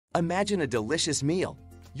Imagine a delicious meal.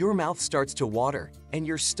 Your mouth starts to water, and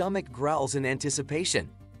your stomach growls in anticipation.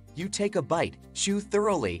 You take a bite, chew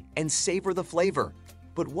thoroughly, and savor the flavor.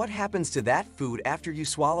 But what happens to that food after you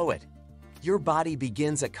swallow it? Your body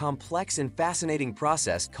begins a complex and fascinating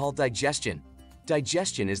process called digestion.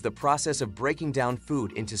 Digestion is the process of breaking down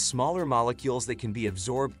food into smaller molecules that can be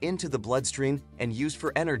absorbed into the bloodstream and used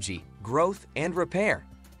for energy, growth, and repair.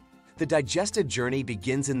 The digestive journey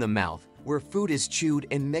begins in the mouth, where food is chewed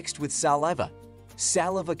and mixed with saliva.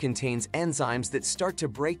 Saliva contains enzymes that start to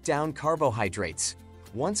break down carbohydrates.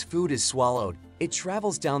 Once food is swallowed, it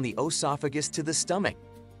travels down the esophagus to the stomach.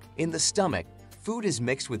 In the stomach, food is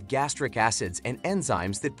mixed with gastric acids and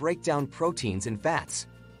enzymes that break down proteins and fats.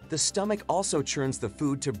 The stomach also churns the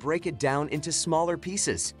food to break it down into smaller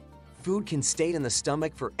pieces. Food can stay in the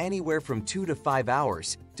stomach for anywhere from 2 to 5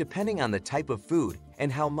 hours, depending on the type of food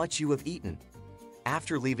and how much you have eaten.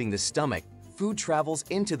 After leaving the stomach, food travels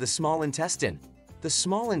into the small intestine. The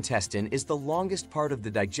small intestine is the longest part of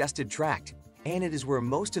the digestive tract, and it is where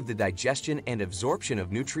most of the digestion and absorption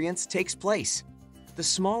of nutrients takes place. The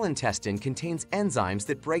small intestine contains enzymes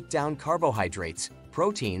that break down carbohydrates,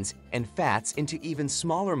 proteins, and fats into even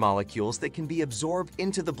smaller molecules that can be absorbed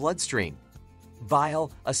into the bloodstream.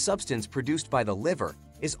 Bile, a substance produced by the liver,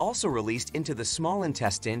 is also released into the small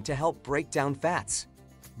intestine to help break down fats.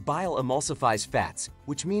 Bile emulsifies fats,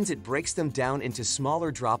 which means it breaks them down into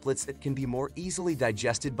smaller droplets that can be more easily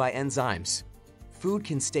digested by enzymes. Food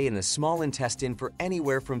can stay in the small intestine for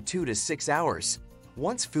anywhere from 2 to 6 hours.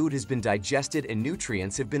 Once food has been digested and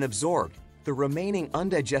nutrients have been absorbed, the remaining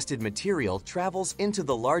undigested material travels into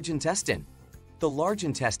the large intestine. The large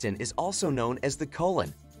intestine is also known as the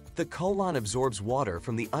colon. The colon absorbs water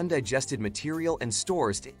from the undigested material and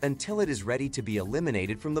stores it until it is ready to be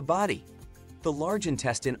eliminated from the body. The large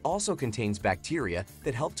intestine also contains bacteria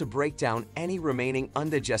that help to break down any remaining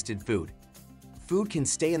undigested food. Food can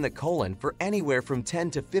stay in the colon for anywhere from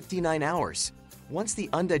 10 to 59 hours. Once the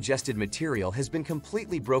undigested material has been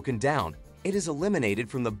completely broken down, it is eliminated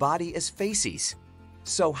from the body as feces.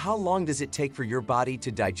 So how long does it take for your body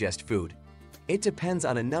to digest food? It depends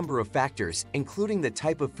on a number of factors, including the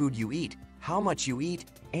type of food you eat, how much you eat,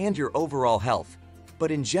 and your overall health. But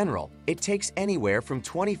in general, it takes anywhere from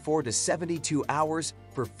 24 to 72 hours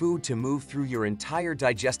for food to move through your entire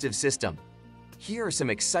digestive system. Here are some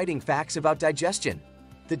exciting facts about digestion.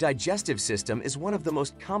 The digestive system is one of the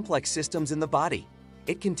most complex systems in the body.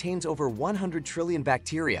 It contains over 100 trillion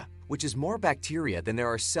bacteria, which is more bacteria than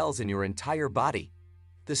there are cells in your entire body.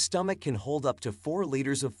 The stomach can hold up to 4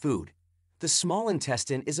 liters of food. The small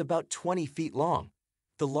intestine is about 20 feet long.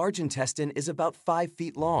 The large intestine is about 5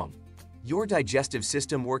 feet long. Your digestive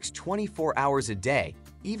system works 24 hours a day,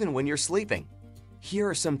 even when you're sleeping. Here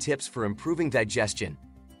are some tips for improving digestion.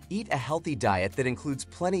 Eat a healthy diet that includes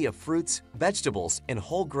plenty of fruits, vegetables, and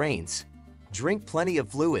whole grains. Drink plenty of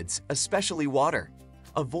fluids, especially water.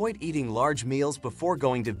 Avoid eating large meals before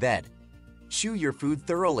going to bed. Chew your food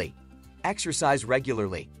thoroughly. Exercise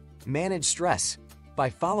regularly. Manage stress.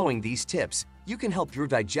 By following these tips, you can help your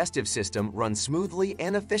digestive system run smoothly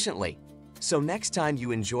and efficiently. So next time you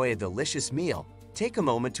enjoy a delicious meal, take a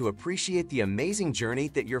moment to appreciate the amazing journey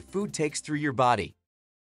that your food takes through your body.